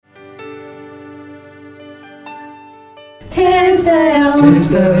Tisdale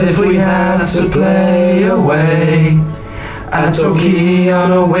if we have to play away at Torquay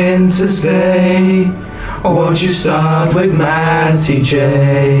on a winter's day. Or won't you start with Matty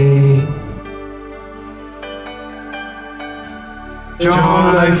J?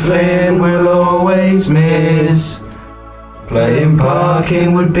 John O'Flynn will always miss. Playing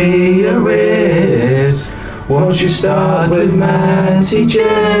parking would be a risk. Won't you start with Matty J?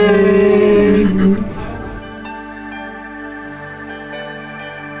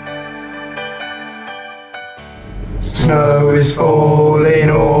 Snow is falling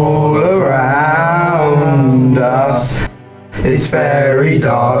all around us. It's very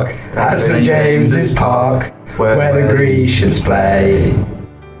dark at St James's Park, where the Grecians play.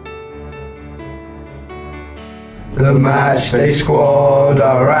 The matchday squad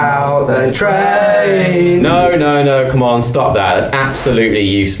are out their train. No, come on, stop that. That's absolutely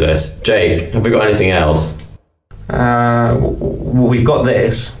useless. Jake, have we got anything else? We've got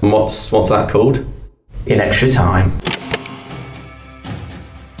this. What's that called? In extra time.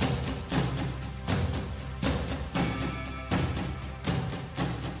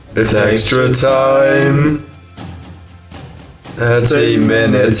 It's extra time. 30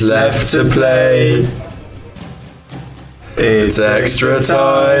 minutes left to play. It's extra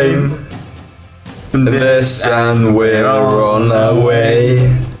time. This and we're on our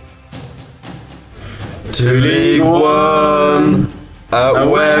way to League One at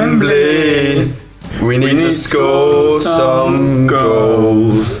Wembley. We need to score some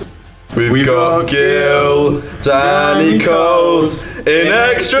goals. We've got Gill, Danny Coles in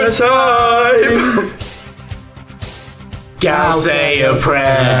extra time. Gal, say a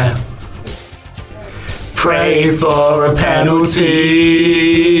prayer. Pray for a penalty.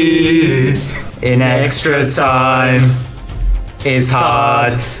 In extra time. It's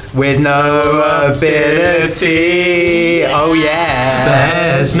hard with no ability. Oh yeah.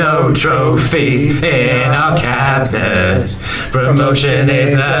 There's no trophies in our cabinet. Promotion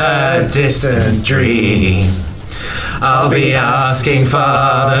is a distant dream. I'll be asking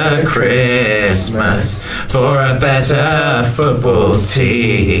Father Christmas for a better football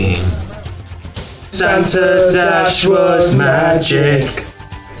team. Santa Dash was magic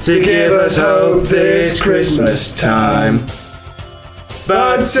to give us hope this Christmas time.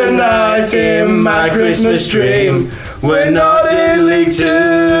 But tonight in my Christmas dream, we're not in League Two.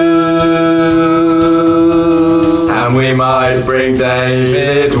 And we might bring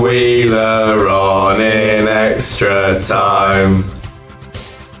David Wheeler on in extra time.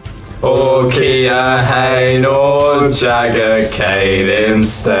 Or Kia Hain or Jagger Kane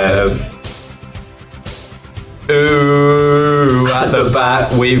instead. Ooh, at the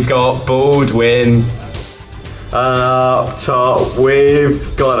back we've got Baldwin. And up top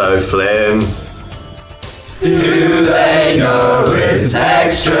we've got O'Flynn. Do they know it's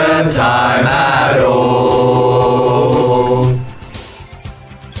extra time at all?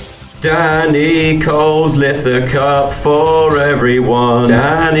 Danny Coles lift the cup for everyone.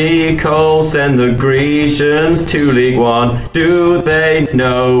 Danny Coles send the Grecians to League One. Do they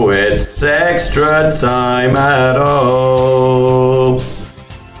know it's extra time at all?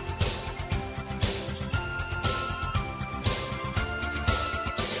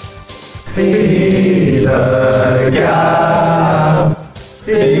 Feed the cow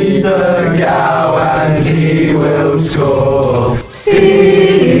and he will score.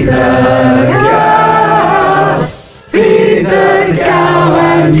 Feed the cow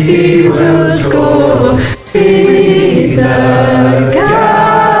and he will score. Feed the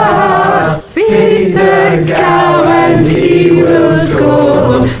cow and he will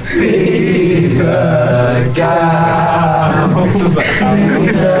score. Feed the cow.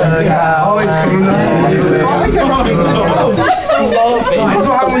 That's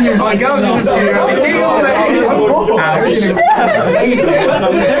what happens when you invite girls in the studio.